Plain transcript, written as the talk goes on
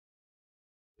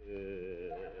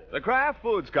The Kraft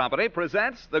Foods Company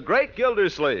presents The Great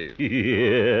Gildersleeve.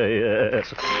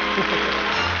 Yes.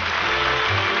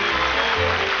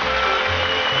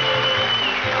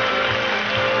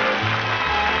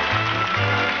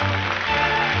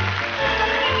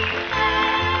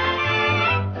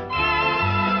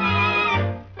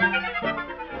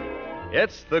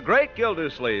 It's The Great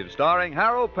Gildersleeve, starring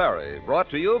Harold Perry,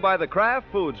 brought to you by the Kraft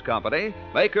Foods Company,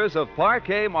 makers of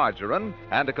Parquet margarine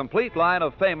and a complete line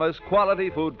of famous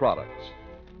quality food products.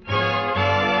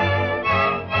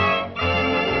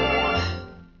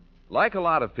 Like a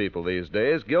lot of people these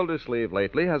days, Gildersleeve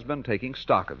lately has been taking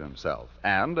stock of himself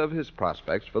and of his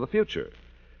prospects for the future.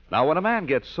 Now, when a man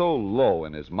gets so low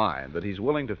in his mind that he's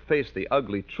willing to face the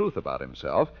ugly truth about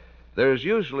himself, there's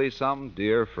usually some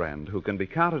dear friend who can be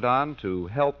counted on to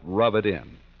help rub it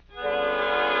in.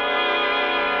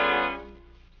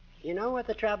 You know what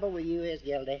the trouble with you is,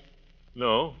 Gildy?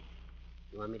 No.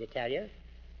 You want me to tell you?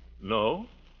 No.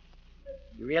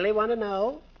 You really want to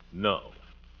know? No.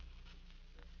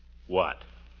 What?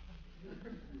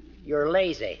 You're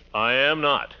lazy. I am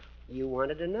not. You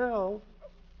wanted to know.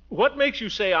 What makes you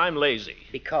say I'm lazy?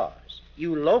 Because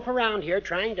you loaf around here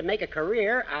trying to make a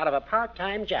career out of a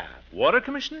part-time job. Water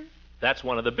commissioner? That's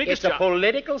one of the biggest It's a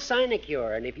political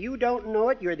sinecure, and if you don't know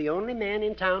it, you're the only man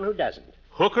in town who doesn't.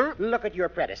 Hooker? Look at your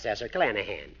predecessor,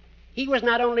 Clanahan. He was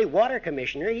not only water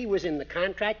commissioner, he was in the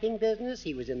contracting business,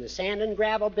 he was in the sand and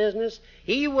gravel business,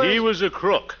 He was a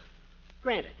crook.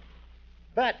 Granted.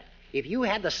 But if you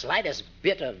had the slightest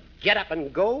bit of get up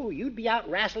and go, you'd be out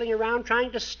wrestling around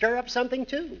trying to stir up something,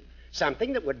 too.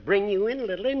 Something that would bring you in a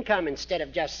little income instead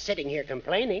of just sitting here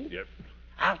complaining. Yep.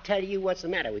 I'll tell you what's the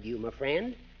matter with you, my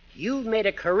friend. You've made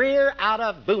a career out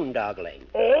of boondoggling.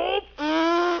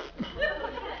 Oh!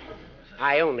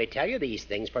 I only tell you these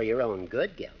things for your own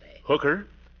good, Gildy. Hooker,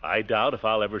 I doubt if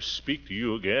I'll ever speak to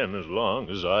you again as long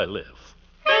as I live.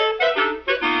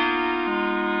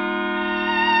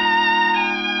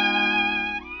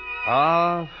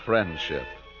 Ah, friendship.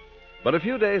 But a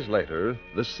few days later,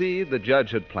 the seed the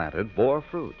judge had planted bore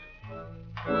fruit.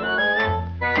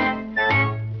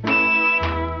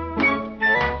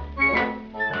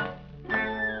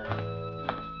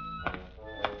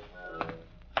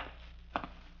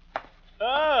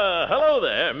 Hello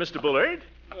there, Mr. Bullard.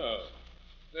 Oh,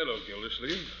 hello,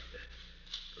 Gildersleeve.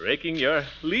 Raking your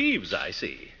leaves, I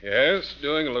see. Yes,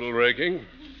 doing a little raking.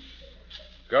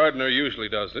 Gardener usually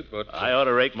does it, but... I ought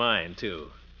to rake mine,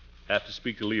 too. Have to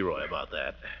speak to Leroy about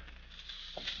that.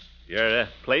 Your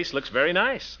place looks very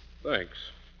nice. Thanks.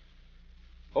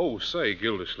 Oh, say,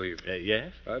 Gildersleeve.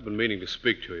 Yes? I've been meaning to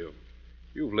speak to you.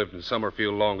 You've lived in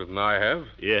Summerfield longer than I have.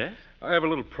 Yes? I have a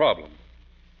little problem.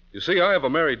 You see, I have a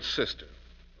married sister.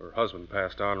 Her husband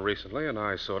passed on recently, and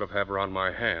I sort of have her on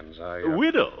my hands. A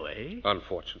widow, eh?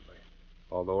 Unfortunately.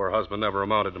 Although her husband never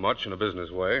amounted to much in a business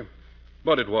way.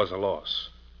 But it was a loss.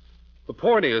 The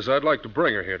point is, I'd like to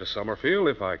bring her here to Summerfield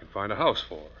if I can find a house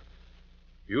for her.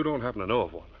 You don't happen to know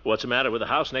of one. What's the matter with the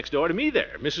house next door to me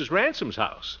there? Mrs. Ransom's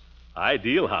house.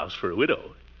 Ideal house for a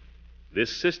widow. This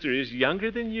sister is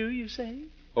younger than you say?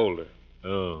 Older.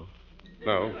 Oh.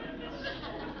 No.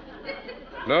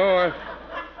 No, I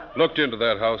looked into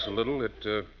that house a little.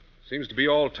 It seems to be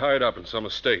all tied up in some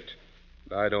estate.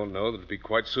 I don't know that it'd be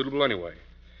quite suitable anyway.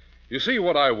 You see,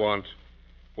 what I want...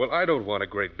 Well, I don't want a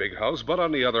great big house, but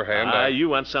on the other hand... You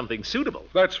want something suitable.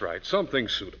 That's right, something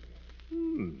suitable.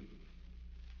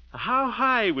 How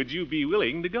high would you be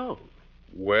willing to go?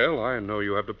 Well, I know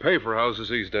you have to pay for houses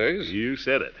these days. You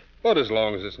said it. But as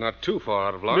long as it's not too far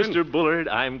out of line... Mr. Bullard,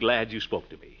 I'm glad you spoke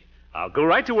to me. I'll go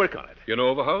right to work on it. You know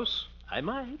of a house? I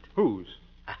might. Whose?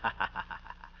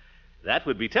 That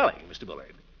would be telling, Mr.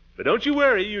 Bullard. But don't you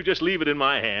worry, you just leave it in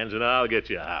my hands and I'll get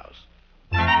you a house.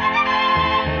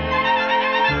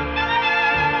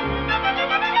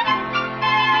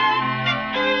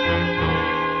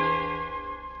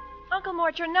 Uncle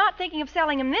Mort, you're not thinking of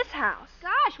selling him this house.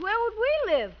 Gosh, where would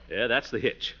we live? Yeah, that's the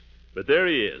hitch. But there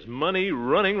he is, money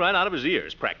running right out of his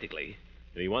ears, practically.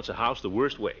 And he wants a house the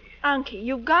worst way. Unky,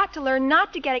 you've got to learn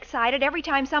not to get excited every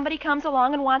time somebody comes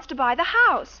along and wants to buy the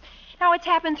house. Now, it's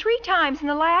happened 3 times in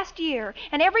the last year,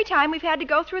 and every time we've had to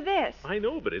go through this. I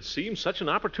know, but it seems such an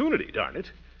opportunity, darn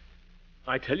it.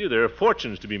 I tell you, there are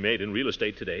fortunes to be made in real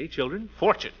estate today, children.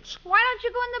 Fortunes. Why don't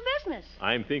you go in the business?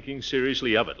 I'm thinking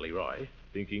seriously of it, Leroy.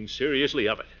 Thinking seriously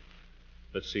of it.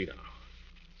 Let's see now.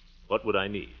 What would I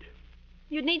need?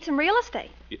 You'd need some real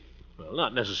estate. Well,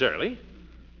 not necessarily.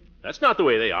 That's not the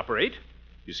way they operate.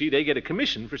 You see, they get a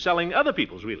commission for selling other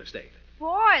people's real estate.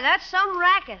 Boy, that's some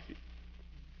racket.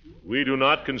 We do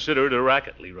not consider it a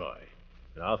racket, Leroy.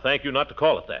 And I'll thank you not to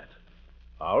call it that.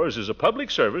 Ours is a public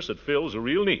service that fills a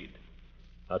real need.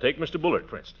 Now, take Mr. Bullard,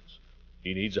 for instance.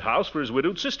 He needs a house for his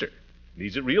widowed sister.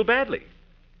 Needs it real badly.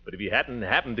 But if he hadn't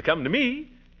happened to come to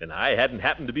me, and I hadn't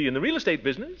happened to be in the real estate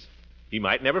business, he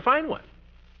might never find one.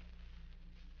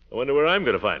 I wonder where I'm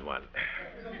going to find one.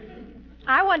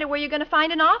 I wonder where you're going to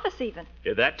find an office, even.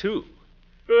 Yeah, that, too.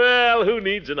 Well, who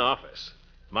needs an office?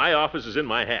 My office is in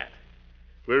my hat.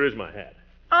 Where is my hat?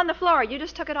 On the floor. You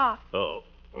just took it off. Oh.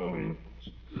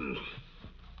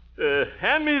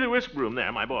 Hand me the whisk broom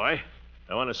there, my boy.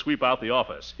 I want to sweep out the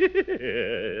office. What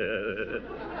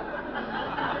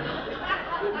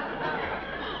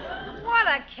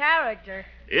a character.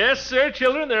 Yes, sir,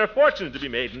 children. There are fortunes to be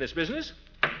made in this business.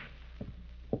 Hey,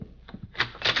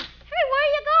 where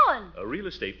are you going? A real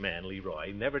estate man,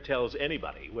 Leroy, never tells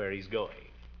anybody where he's going.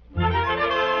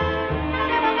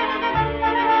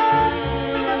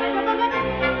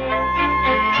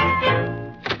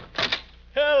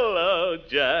 Hello,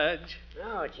 Judge.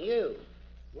 Oh, it's you.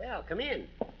 Well, come in.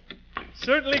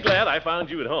 Certainly glad I found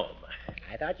you at home.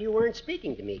 I thought you weren't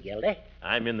speaking to me, Gildy.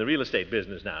 I'm in the real estate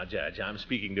business now, Judge. I'm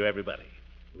speaking to everybody.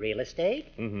 Real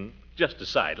estate? Mm-hmm. Just a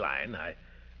sideline. I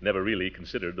never really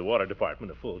considered the water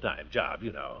department a full-time job,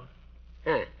 you know.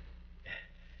 Huh.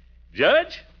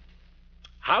 Judge,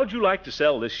 how'd you like to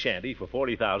sell this shanty for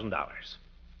 $40,000?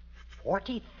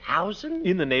 40,000?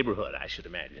 In the neighborhood, I should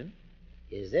imagine.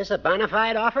 Is this a bona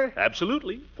fide offer?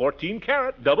 Absolutely. 14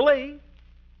 carat, double A.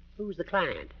 Who's the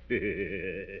client?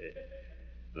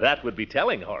 That would be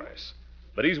telling, Horace.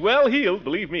 But he's well heeled,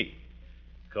 believe me.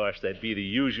 Of course, there'd be the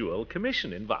usual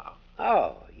commission involved.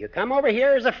 Oh, you come over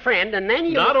here as a friend, and then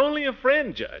you... Not only a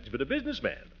friend, Judge, but a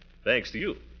businessman. Thanks to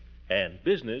you. And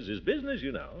business is business,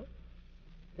 you know.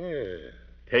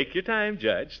 Take your time,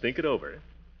 Judge. Think it over.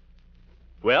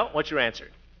 Well, what's your answer?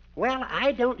 Well,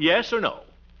 I don't... Yes or no?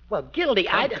 Well, Gildy,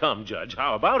 Come, Judge.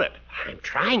 How about it? I'm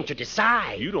trying to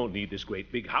decide. You don't need this great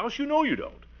big house. You know you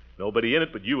don't. Nobody in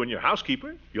it but you and your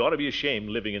housekeeper. You ought to be ashamed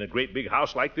living in a great big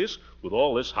house like this with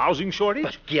all this housing shortage.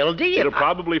 But, Gildy, It'll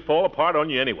probably fall apart on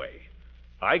you anyway.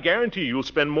 I guarantee you'll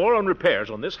spend more on repairs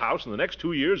on this house in the next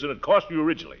 2 years than it cost you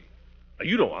originally. Now,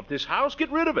 you don't want this house.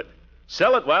 Get rid of it.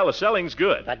 Sell it while the selling's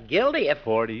good. But, Gildy, if...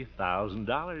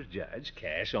 $40,000, Judge.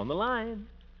 Cash on the line.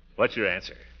 What's your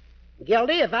answer?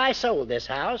 Gildy, if I sold this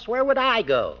house, where would I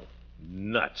go?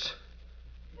 Nuts.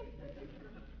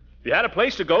 If you had a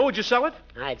place to go, would you sell it?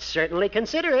 I'd certainly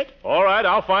consider it. All right,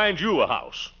 I'll find you a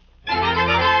house.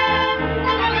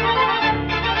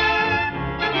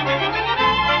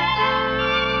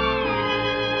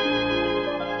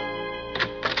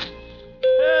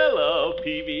 Hello,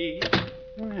 Peavy.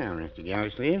 Well, Mr.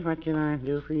 Gildersleeve, what can I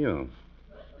do for you?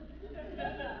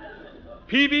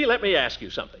 Peavy, let me ask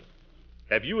you something.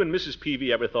 Have you and Mrs.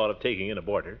 Peavy ever thought of taking in a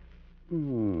boarder?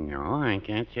 No, I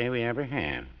can't say we ever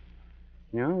have.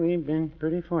 No, we've been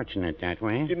pretty fortunate that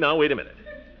way. Now, wait a minute.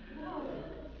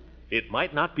 It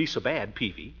might not be so bad,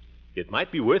 Peavy. It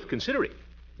might be worth considering.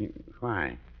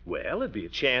 Why? Well, it'd be a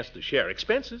chance to share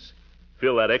expenses.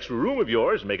 Fill that extra room of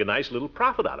yours and make a nice little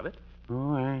profit out of it.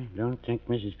 Oh, I don't think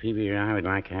Mrs. Peavy or I would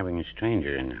like having a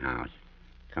stranger in the house.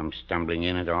 Come stumbling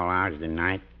in at all hours of the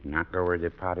night, knock over the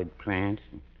potted plants.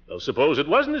 Well, suppose it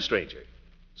wasn't a stranger.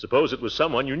 Suppose it was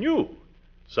someone you knew.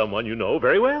 Someone you know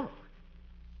very well.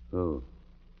 Who?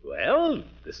 Well,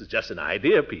 this is just an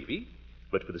idea, Peavy.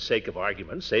 But for the sake of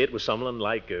argument, say it was someone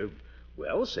like,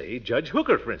 say Judge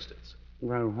Hooker, for instance.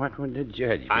 Well, what would the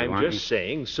judge do? I'm just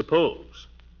saying suppose.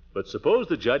 But suppose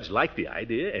the judge liked the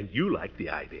idea and you liked the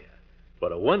idea.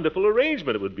 What a wonderful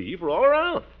arrangement it would be for all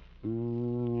around.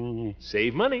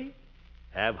 Save money.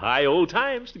 Have high old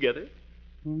times together.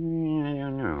 I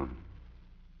don't know.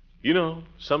 You know,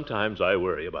 sometimes I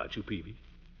worry about you, Peavy.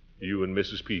 You and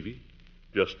Mrs. Peavy.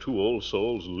 Just two old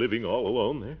souls living all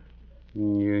alone there.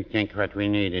 You think what we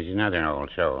need is another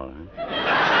old soul, huh?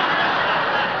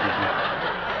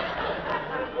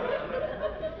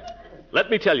 Let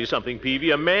me tell you something,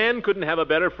 Peavy. A man couldn't have a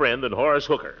better friend than Horace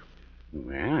Hooker.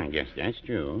 Well, I guess that's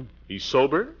true. He's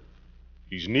sober.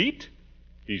 He's neat.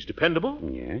 He's dependable.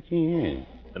 Yes, he is.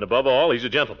 And above all, he's a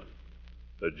gentleman.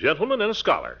 A gentleman and a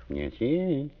scholar. Yes, he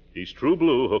is. He's true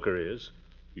blue, Hooker is.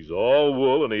 He's all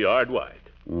wool and a yard wide.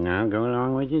 And I'll go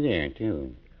along with you there,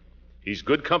 too. He's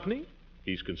good company.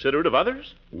 He's considerate of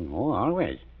others. Oh,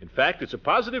 always. In fact, it's a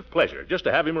positive pleasure just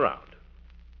to have him around.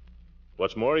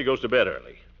 What's more, he goes to bed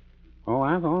early. Oh,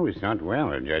 I've always thought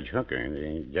well of Judge Hooker.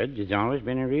 The judge has always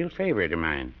been a real favorite of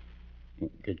mine.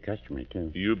 Good customer,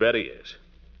 too. You bet he is.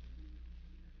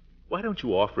 Why don't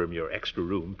you offer him your extra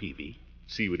room, Peavy?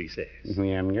 See what he says. We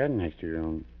haven't got an extra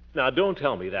room. Now, don't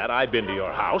tell me that. I've been to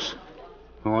your house.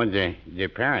 Oh, the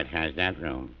parrot has that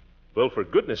room. Well, for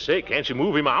goodness sake, can't you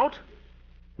move him out?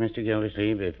 Mr.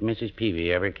 Gildersleeve, if Mrs.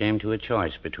 Peavy ever came to a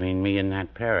choice between me and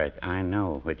that parrot, I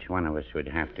know which one of us would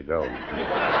have to go.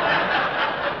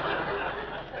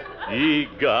 Ye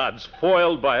gods,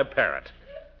 foiled by a parrot.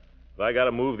 If I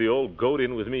gotta move the old goat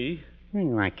in with me.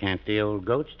 Why can't the old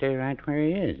goat stay right where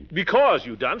he is? Because,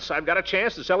 you dunce, I've got a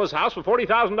chance to sell his house for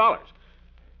 $40,000.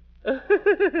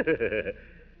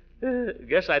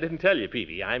 Guess I didn't tell you,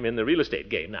 Peavy. I'm in the real estate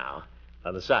game now,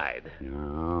 on the side.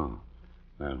 No.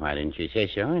 Well, why didn't you say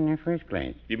so in the first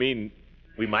place? You mean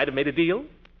we might have made a deal?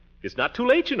 It's not too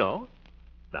late, you know.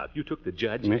 Now, if you took the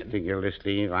judge Mr.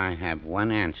 Gildersleeve, I have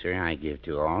one answer I give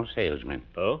to all salesmen.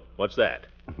 Oh? What's that?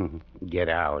 Get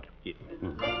out.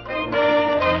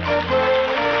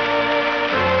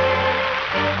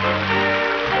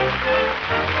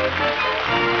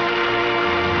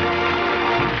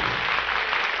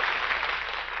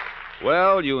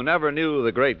 Well, you never knew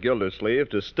the great Gildersleeve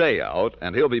to stay out,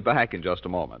 and he'll be back in just a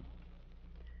moment.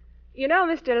 You know,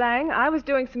 Mr. Lang, I was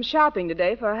doing some shopping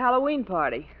today for a Halloween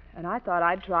party, and I thought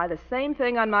I'd try the same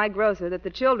thing on my grocer that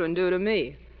the children do to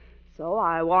me. So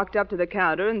I walked up to the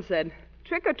counter and said,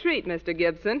 "Trick or treat, Mr.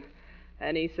 Gibson."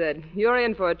 And he said, "You're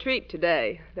in for a treat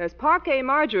today. There's Parquet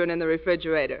margarine in the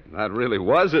refrigerator." That really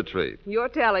was a treat. You're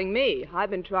telling me. I've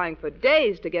been trying for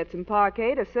days to get some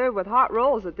Parquet to serve with hot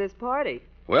rolls at this party.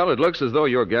 Well, it looks as though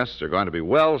your guests are going to be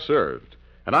well served.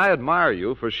 And I admire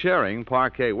you for sharing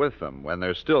Parquet with them when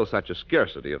there's still such a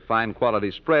scarcity of fine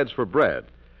quality spreads for bread.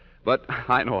 But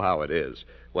I know how it is.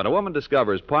 When a woman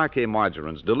discovers Parquet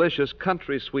margarine's delicious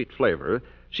country sweet flavor,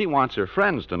 she wants her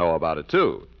friends to know about it,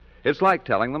 too. It's like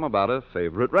telling them about a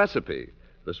favorite recipe.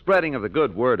 The spreading of the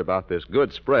good word about this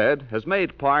good spread has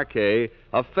made Parquet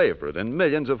a favorite in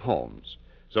millions of homes.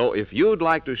 So if you'd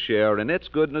like to share in its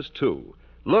goodness, too,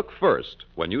 look first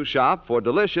when you shop for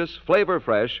delicious,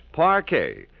 flavor-fresh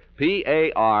Parquet,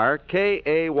 P-A-R-K-A-Y,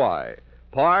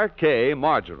 Parquet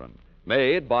margarine,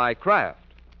 made by Kraft.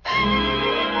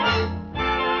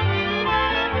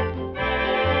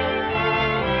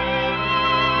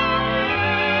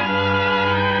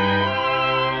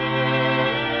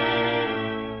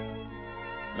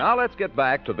 Now let's get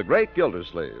back to the great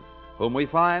Gildersleeve, whom we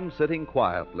find sitting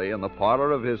quietly in the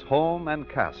parlor of his home and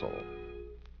castle.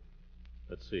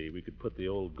 Let's see, we could put the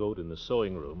old goat in the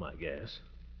sewing room, I guess.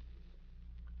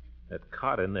 That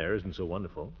cot in there isn't so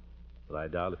wonderful, but I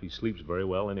doubt if he sleeps very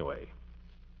well anyway.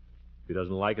 If he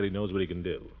doesn't like it, he knows what he can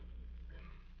do.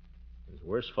 There's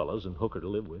worse fellows than Hooker to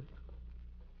live with,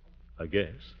 I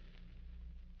guess.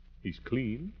 He's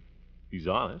clean. He's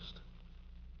honest.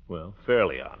 Well,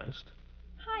 fairly honest.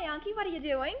 Hi, Unky. What are you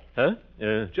doing? Huh?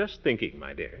 Just thinking,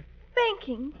 my dear.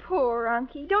 Thinking. Poor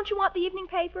Unky. Don't you want the evening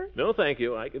paper? No, thank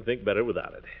you. I can think better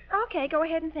without it. Okay, go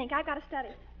ahead and think. I've got to study.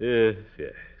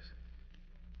 Yes.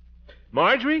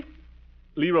 Marjorie?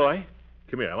 Leroy?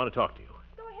 Come here. I want to talk to you.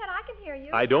 Go ahead. I can hear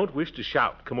you. I don't wish to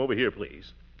shout. Come over here,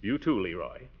 please. You too,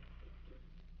 Leroy.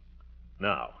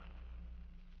 Now,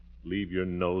 leave your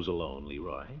nose alone,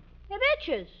 Leroy. It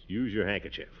itches. Use your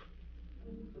handkerchief.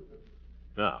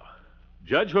 Now,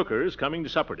 Judge Hooker is coming to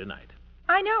supper tonight.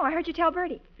 I know. I heard you tell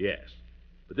Bertie. Yes.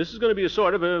 But this is going to be a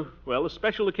sort of a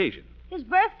special occasion. His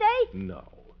birthday? No.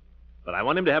 But I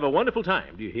want him to have a wonderful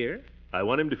time, do you hear? I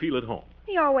want him to feel at home.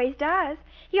 He always does.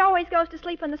 He always goes to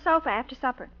sleep on the sofa after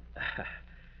supper.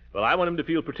 Well, I want him to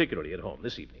feel particularly at home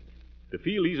this evening. To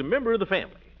feel he's a member of the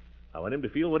family. I want him to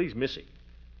feel what he's missing.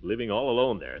 Living all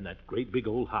alone there in that great big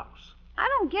old house. I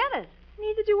don't get it.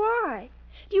 Neither do I.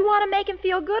 Do you want to make him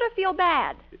feel good or feel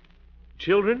bad?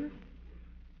 Children,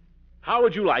 how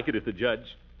would you like it if the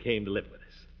judge came to live with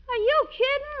us? Are you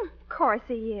kidding? Of course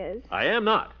he is. I am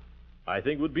not. I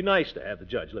think it would be nice to have the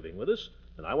judge living with us,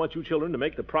 and I want you children to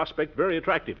make the prospect very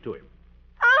attractive to him.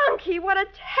 Unky, what a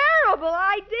terrible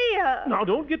idea. Now,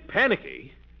 don't get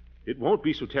panicky. It won't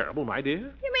be so terrible, my dear.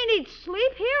 You mean he'd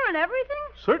sleep here and everything?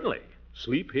 Certainly.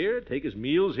 Sleep here, take his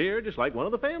meals here, just like one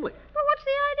of the family. Well, what's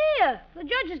the idea? The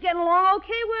judge is getting along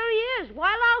okay where he is. Why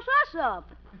louse us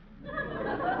up?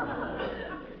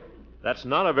 That's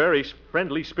not a very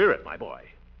friendly spirit, my boy.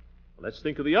 Let's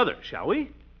think of the other, shall we?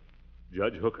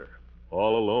 Judge Hooker,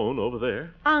 all alone over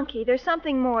there. Unky, there's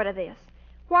something more to this.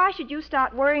 Why should you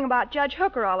start worrying about Judge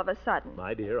Hooker all of a sudden?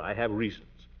 My dear, I have reasons.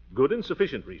 Good and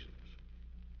sufficient reasons.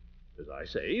 As I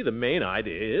say, the main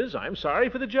idea is I'm sorry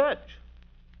for the judge.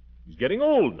 He's getting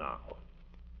old now.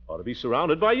 Ought to be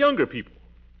surrounded by younger people.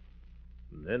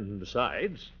 And then,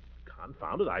 besides,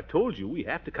 confound it, I've told you we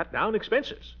have to cut down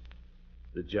expenses.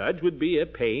 The judge would be a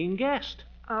paying guest.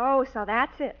 Oh, so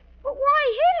that's it. But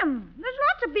why hit him? There's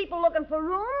lots of people looking for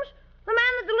rooms. The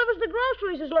man that delivers the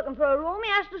groceries is looking for a room. He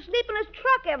has to sleep in his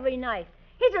truck every night.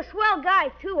 He's a swell guy,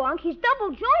 too, Unc. He's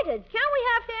double-jointed. Can't we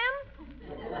have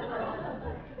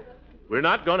him? We're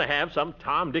not going to have some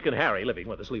Tom, Dick, and Harry living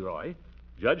with us, Leroy.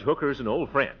 Judge Hooker's an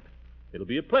old friend. It'll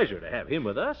be a pleasure to have him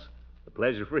with us. A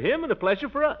pleasure for him and a pleasure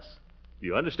for us. Do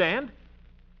you understand?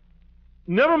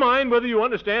 Never mind whether you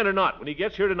understand or not. When he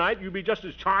gets here tonight, you'll be just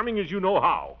as charming as you know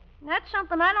how. That's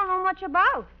something I don't know much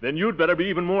about. Then you'd better be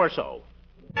even more so.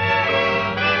 Good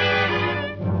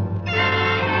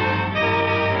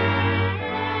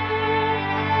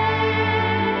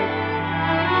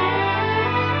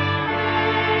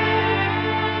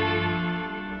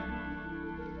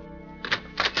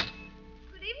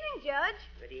evening, Judge.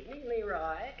 Good evening,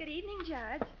 Leroy. Good evening,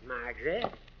 Judge. Marjorie.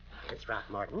 It's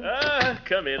Throckmorton.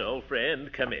 Come in, old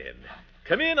friend, come in.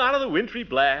 Come in out of the wintry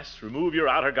blast, remove your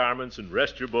outer garments, and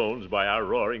rest your bones by our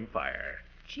roaring fire.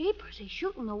 Jeepers, he's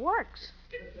shooting the works.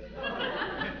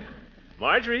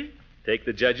 Marjorie, take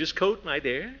the judge's coat, my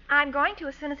dear. I'm going to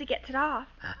as soon as he gets it off.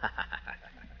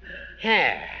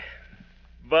 Here.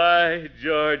 By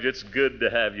George, it's good to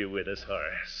have you with us,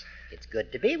 Horace. It's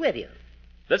good to be with you.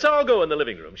 Let's all go in the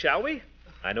living room, shall we?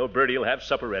 I know Bertie will have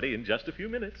supper ready in just a few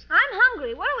minutes. I'm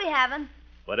hungry. What are we having?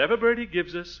 Whatever Bertie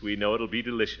gives us, we know it'll be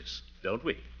delicious, don't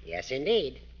we? Yes,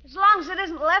 indeed. As long as it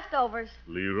isn't leftovers.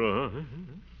 Leroy.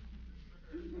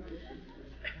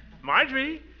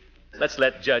 Marjorie, let's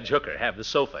let Judge Hooker have the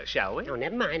sofa, shall we? Oh,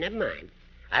 never mind, never mind.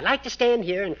 I'd like to stand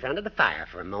here in front of the fire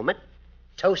for a moment.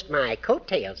 Toast my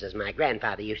coattails, as my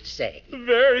grandfather used to say.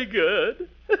 Very good.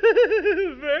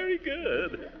 Very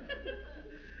good.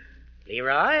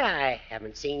 Leroy, I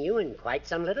haven't seen you in quite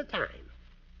some little time.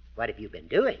 What have you been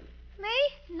doing?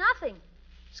 Me? Nothing.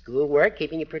 Schoolwork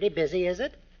keeping you pretty busy, is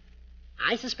it?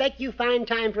 I suspect you find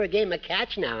time for a game of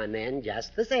catch now and then,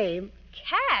 just the same.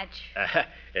 Catch?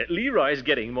 Leroy's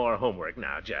getting more homework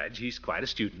now, Judge. He's quite a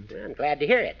student. I'm glad to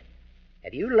hear it.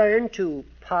 Have you learned to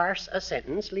parse a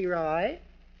sentence, Leroy?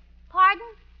 Pardon?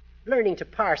 Learning to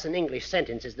parse an English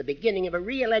sentence is the beginning of a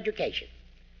real education.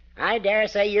 I dare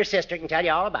say your sister can tell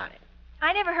you all about it.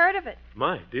 I never heard of it.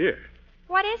 My dear.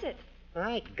 What is it?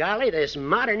 By golly, this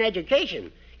modern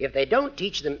education. If they don't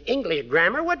teach them English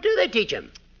grammar, what do they teach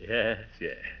them? Yes,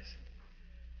 yes.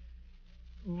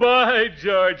 By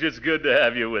George, it's good to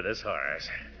have you with us, Horace.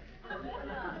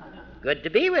 Good to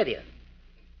be with you.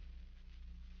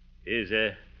 Is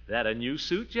that a new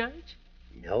suit, Judge?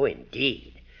 No,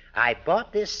 indeed. I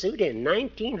bought this suit in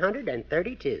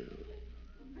 1932.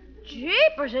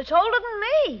 Jeepers, it's older than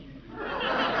me.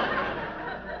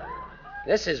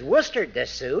 This is worsted,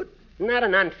 this suit. Not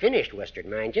an unfinished worsted,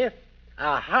 mind you.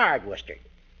 A hard worsted.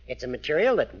 It's a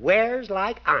material that wears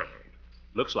like iron.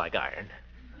 Looks like iron.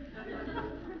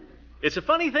 It's a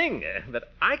funny thing that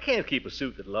I can't keep a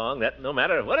suit that long, that no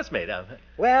matter what it's made of.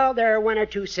 Well, there are one or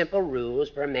two simple rules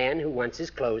for a man who wants his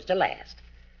clothes to last.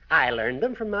 I learned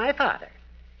them from my father,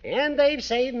 and they've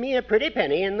saved me a pretty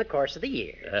penny in the course of the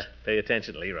years. Pay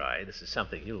attention, Leroy. This is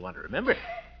something you'll want to remember.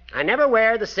 I never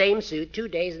wear the same suit 2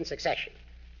 days in succession.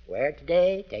 Wear it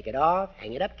today, take it off,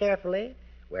 hang it up carefully,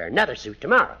 wear another suit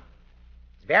tomorrow.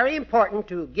 It's very important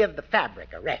to give the fabric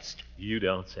a rest. You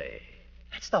don't say.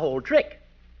 That's the whole trick.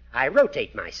 I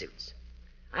rotate my suits.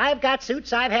 I've got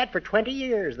suits I've had for 20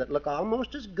 years that look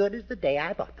almost as good as the day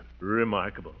I bought them.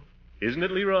 Remarkable. Isn't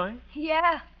it, Leroy?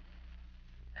 Yeah.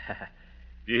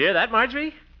 Do you hear that,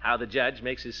 Marjorie? How the judge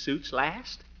makes his suits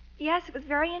last? Yes, it was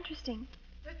very interesting.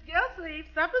 Miss Gillsleeve,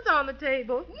 supper's on the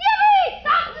table. Yippee!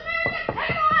 Something's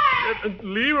on the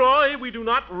table! Leroy, we do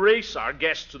not race our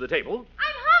guests to the table.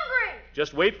 I'm hungry.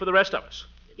 Just wait for the rest of us.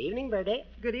 Good evening, Bertie.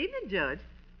 Good evening, Judge.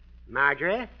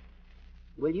 Marjorie,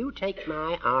 will you take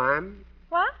my arm?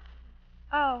 What?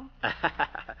 Oh.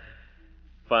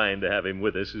 Fine to have him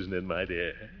with us, isn't it, my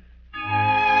dear?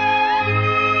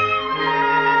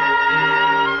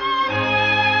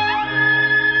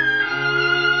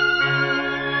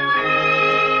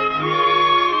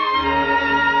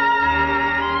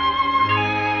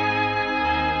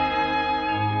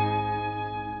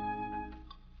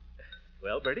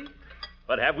 Well, Bertie,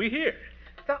 what have we here?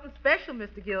 Something special,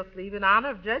 Mr. Gillsleeve, in honor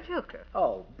of Judge Hooker.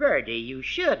 Oh, Bertie, you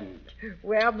shouldn't.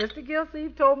 Well, Mr.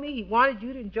 Gillsleeve told me he wanted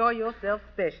you to enjoy yourself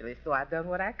specially, so I done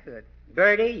what I could.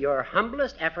 Bertie, your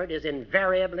humblest effort is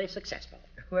invariably successful.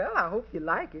 Well, I hope you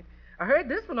like it. I heard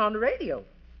this one on the radio.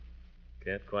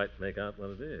 Can't quite make out what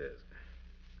it is.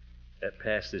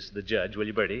 Pass this to the judge, will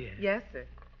you, Bertie? Yes, sir.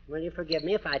 Will you forgive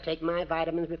me if I take my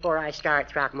vitamins before I start,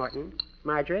 Throckmorton?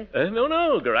 Marjorie?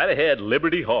 No. Go right ahead.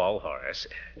 Liberty Hall, Horace.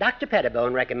 Dr.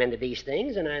 Pettibone recommended these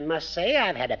things, and I must say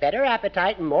I've had a better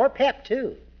appetite and more pep,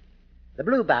 too. The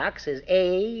blue box is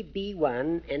A,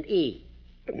 B1, and E.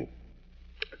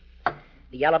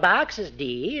 The yellow box is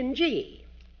D and G.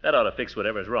 That ought to fix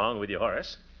whatever's wrong with you,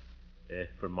 Horace.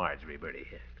 For Marjorie, Bertie.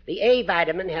 The A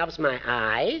vitamin helps my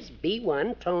eyes.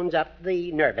 B1 tones up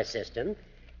the nervous system.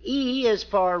 E is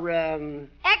for,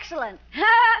 Excellent.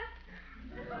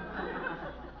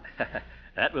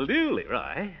 That will do,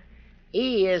 Leroy.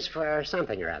 E is for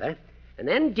something or other. And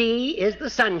then D is the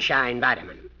sunshine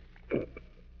vitamin.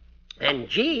 And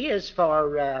G is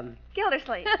for,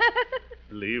 Gildersleeve.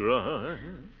 Leroy.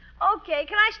 Okay,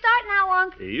 can I start now,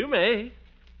 Unc? You may.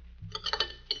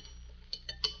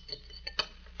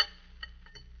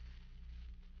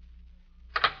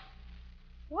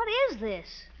 What is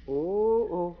this?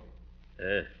 Oh.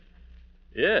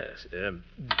 Yes.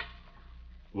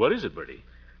 What is it, Bertie?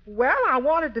 Well, I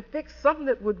wanted to fix something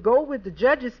that would go with the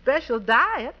judge's special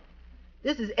diet.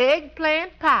 This is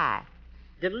eggplant pie.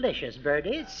 Delicious,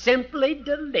 Bertie. Simply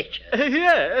delicious.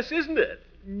 Yes, isn't it?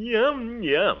 Yum,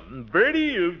 yum. Bertie,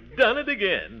 you've done it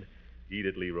again. Eat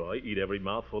it, Leroy. Eat every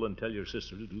mouthful and tell your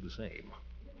sister to do the same.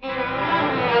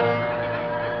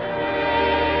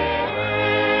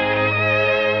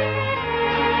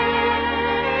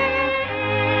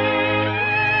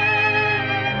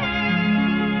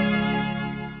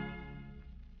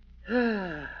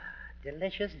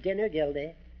 Delicious dinner,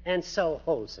 Gildy. And so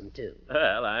wholesome, too.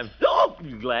 Well, I'm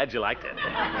glad you liked it.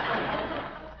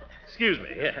 Excuse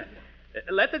me.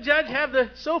 Let the judge have the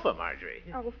sofa, Marjorie.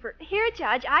 Oh, here,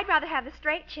 Judge, I'd rather have the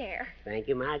straight chair. Thank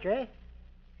you, Marjorie.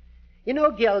 You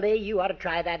know, Gildy, you ought to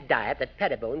try that diet that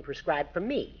Pettibone prescribed for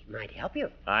me. Might help you.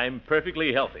 I'm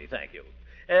perfectly healthy, thank you.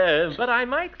 But I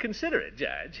might consider it,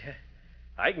 Judge.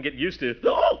 I can get used to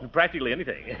practically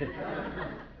anything.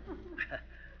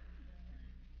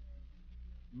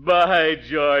 By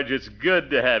George, it's good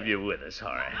to have you with us,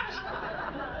 Horace.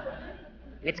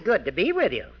 It's good to be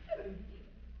with you.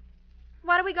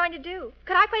 What are we going to do?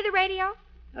 Could I play the radio?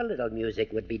 A little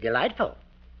music would be delightful.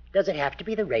 Does it have to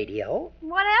be the radio?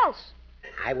 What else?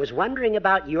 I was wondering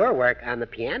about your work on the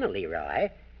piano, Leroy.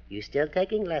 You still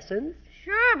taking lessons?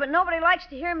 Sure, but nobody likes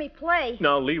to hear me play.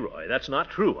 Now, Leroy, that's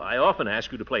not true. I often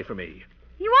ask you to play for me.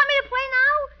 You want me to play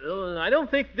now? I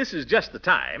don't think this is just the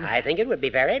time. I think it would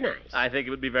be very nice. I think it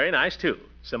would be very nice, too.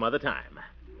 Some other time.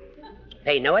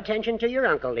 Pay no attention to your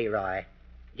uncle, Leroy.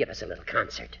 Give us a little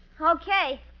concert.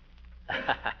 Okay.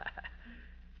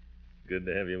 Good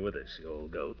to have you with us, you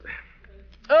old goat.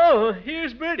 Oh,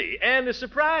 here's Bertie, and a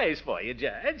surprise for you,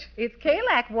 Judge. It's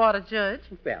Kalak water, Judge.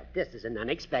 Well, this is an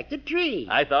unexpected treat.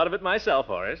 I thought of it myself,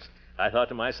 Horace. I thought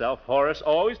to myself, Horace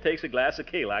always takes a glass of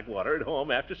Kalak water at home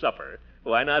after supper.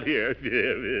 Why not here?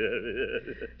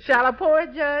 Shall I pour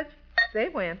it, Judge? Say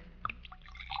when.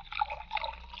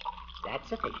 That's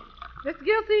sufficient. Mr.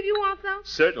 Gilsey, you want some?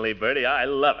 Certainly, Bertie. I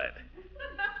love it.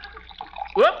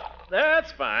 Whoop!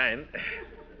 That's fine.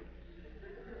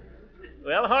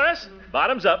 Well, Horace,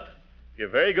 bottoms up. Your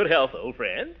very good health, old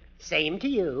friend. Same to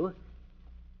you.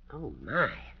 Oh,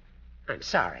 my. I'm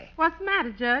sorry. What's the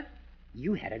matter, Judge?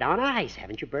 You had it on ice,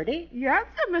 haven't you, Bertie? Yes,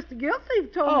 sir. Mr. Gilsey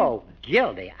told me. Oh,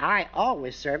 Gildy, I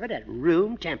always serve it at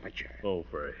room temperature. Oh,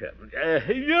 for heaven.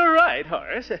 You're right,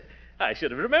 Horace. I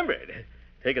should have remembered.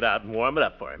 Take it out and warm it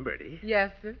up for him, Bertie.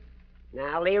 Yes, sir.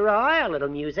 Now, Leroy, a little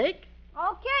music.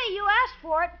 Okay, you asked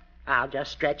for it. I'll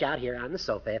just stretch out here on the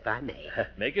sofa if I may.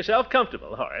 Make yourself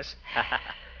comfortable, Horace.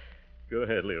 Go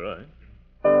ahead, Leroy.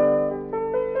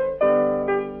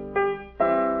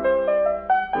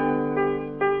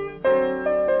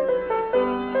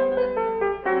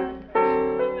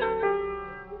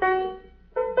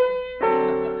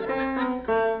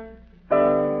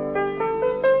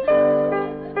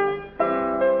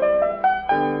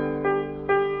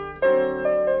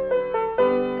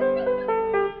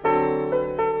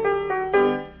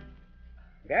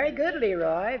 Very good,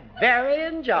 Leroy. Very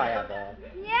enjoyable.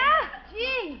 Yeah?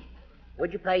 Gee.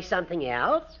 Would you play something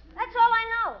else? That's all I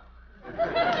know.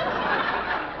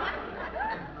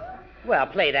 Well,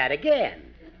 play that again.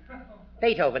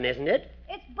 Beethoven, isn't it?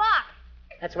 It's Bach.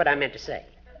 That's what I meant to say.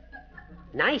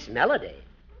 Nice melody.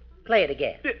 Play it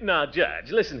again. Now,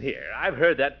 Judge, listen here. I've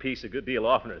heard that piece a good deal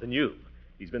oftener than you.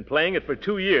 He's been playing it for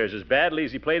 2 years as badly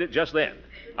as he played it just then.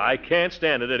 I can't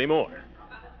stand it anymore.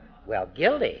 Well,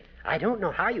 Gildy, I don't know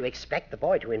how you expect the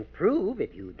boy to improve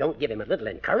if you don't give him a little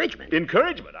encouragement.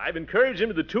 Encouragement? I've encouraged him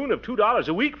to the tune of $2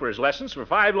 a week for his lessons for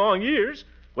 5 long years.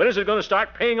 When is it going to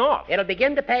start paying off? It'll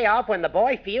begin to pay off when the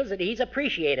boy feels that he's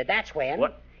appreciated. That's when.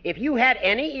 What? If you had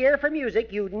any ear for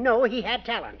music, you'd know he had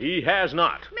talent. He has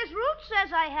not. Miss Root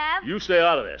says I have. You stay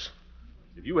out of this.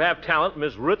 If you have talent,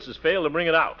 Miss Ritz has failed to bring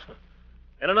it out.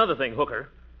 And another thing, Hooker,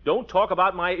 don't talk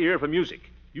about my ear for music.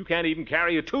 You can't even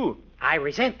carry a tune. I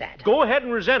resent that. Go ahead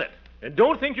and resent it. And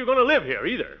don't think you're going to live here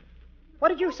either. What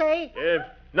did you say?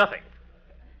 Nothing.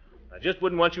 I just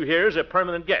wouldn't want you here as a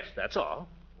permanent guest, that's all.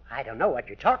 I don't know what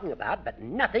you're talking about, but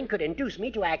nothing could induce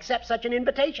me to accept such an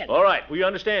invitation. All right, we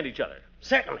understand each other.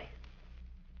 Certainly.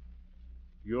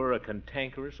 You're a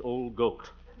cantankerous old goat.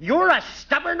 You're a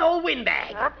stubborn old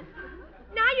windbag.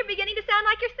 Now you're beginning to sound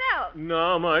like yourself.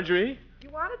 No, Marjorie. You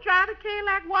want to try the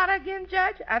K-Lac water again,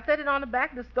 Judge? I set it on the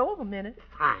back of the stove a minute.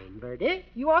 Fine, Bertie.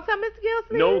 You want some, Mr.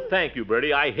 Gilsleeve? No, thank you,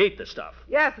 Bertie. I hate the stuff.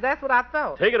 Yes, that's what I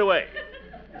thought. Take it away.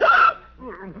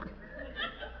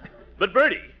 But,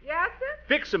 Bertie, Yes, sir?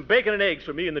 fix some bacon and eggs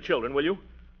for me and the children, will you?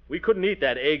 We couldn't eat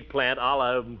that eggplant a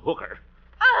la Hooker.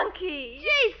 Unky!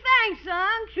 Gee, thanks,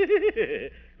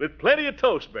 Unc. With plenty of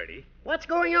toast, Bertie. What's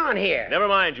going on here? Never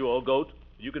mind, you old goat.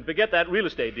 You can forget that real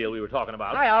estate deal we were talking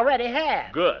about. I already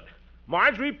have. Good.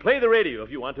 Marjorie, play the radio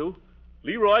if you want to.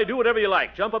 Leroy, do whatever you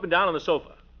like. Jump up and down on the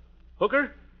sofa.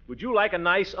 Hooker, would you like a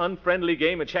nice, unfriendly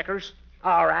game of checkers?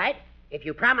 All right, if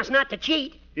you promise not to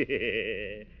cheat.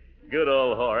 Good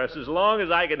old Horace. As long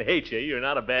as I can hate you, you're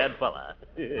not a bad fella.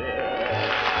 The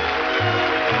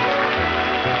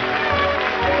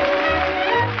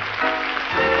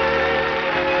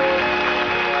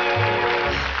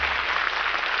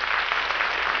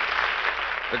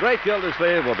Great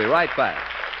Gildersleeve will be right back.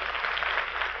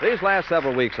 These last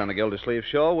several weeks on the Gildersleeve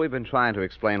Show, we've been trying to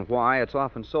explain why it's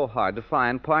often so hard to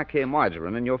find Parquet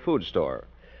margarine in your food store.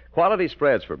 Quality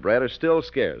spreads for bread are still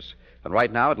scarce, and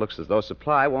right now it looks as though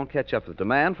supply won't catch up with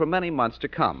demand for many months to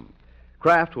come.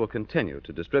 Kraft will continue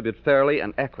to distribute fairly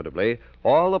and equitably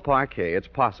all the Parquet it's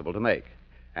possible to make.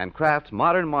 And Kraft's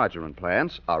modern margarine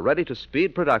plants are ready to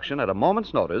speed production at a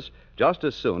moment's notice just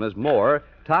as soon as more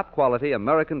top-quality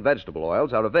American vegetable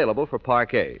oils are available for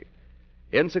Parquet.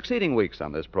 In succeeding weeks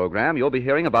on this program, you'll be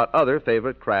hearing about other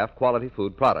favorite Kraft quality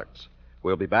food products.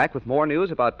 We'll be back with more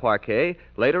news about Parquet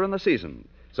later in the season.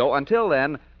 So until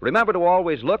then, remember to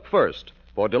always look first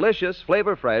for delicious,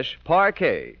 flavor-fresh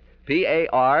Parquet,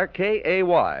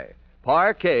 P-A-R-K-A-Y,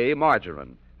 Parquet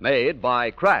margarine, made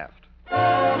by Kraft.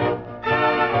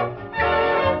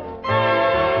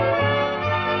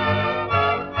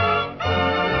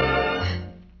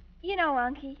 You know,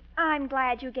 Unky, I'm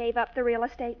glad you gave up the real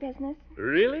estate business.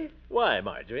 Really? Why,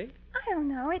 Marjorie? I don't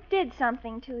know. It did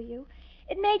something to you.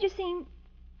 It made you seem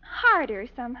harder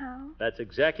somehow. That's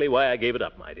exactly why I gave it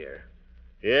up, my dear.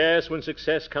 Yes, when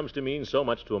success comes to mean so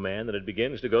much to a man that it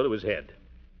begins to go to his head.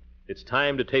 It's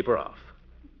time to taper off.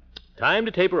 Time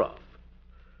to taper off.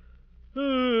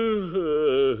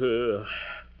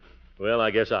 Well,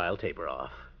 I guess I'll taper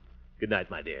off. Good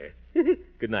night, my dear.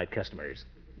 Good night, customers.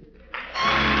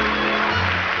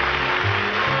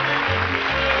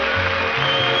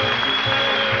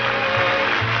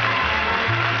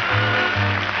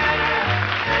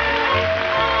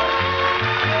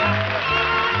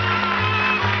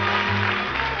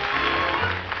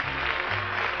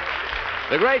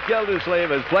 The Great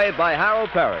Gildersleeve is played by Harold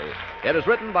Perry. It is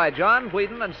written by John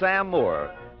Whedon and Sam Moore.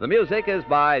 The music is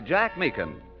by Jack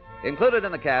Meakin. Included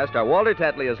in the cast are Walter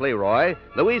Tetley as Leroy,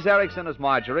 Louise Erickson as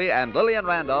Marjorie, and Lillian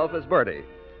Randolph as Bertie.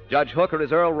 Judge Hooker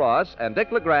is Earl Ross, and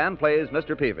Dick LeGrand plays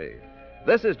Mr. Peavy.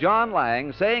 This is John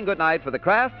Lang saying goodnight for the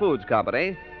Kraft Foods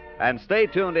Company, and stay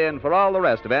tuned in for all the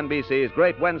rest of NBC's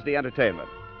great Wednesday entertainment.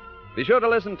 Be sure to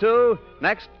listen to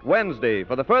next Wednesday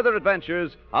for the further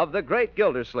adventures of the Great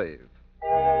Gildersleeve.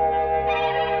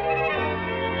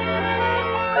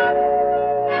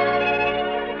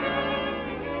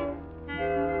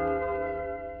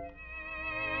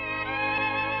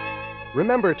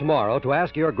 Remember tomorrow to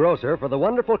ask your grocer for the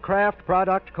wonderful Kraft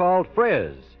product called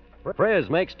Frizz. Frizz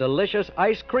makes delicious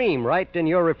ice cream right in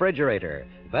your refrigerator.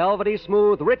 Velvety,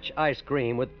 smooth, rich ice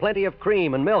cream with plenty of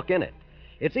cream and milk in it.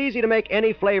 It's easy to make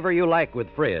any flavor you like with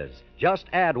Frizz. Just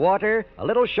add water, a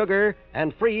little sugar,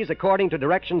 and freeze according to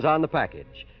directions on the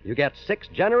package. You get 6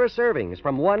 generous servings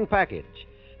from one package.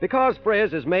 Because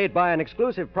Frizz is made by an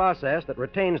exclusive process that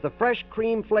retains the fresh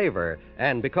cream flavor,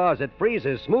 and because it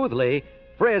freezes smoothly,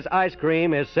 Frizz ice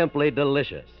cream is simply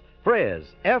delicious. Frizz,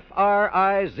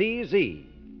 F-R-I-Z-Z.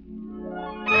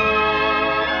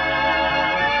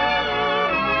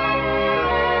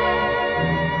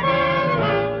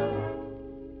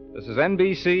 This is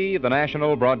NBC, the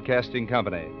National Broadcasting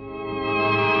Company.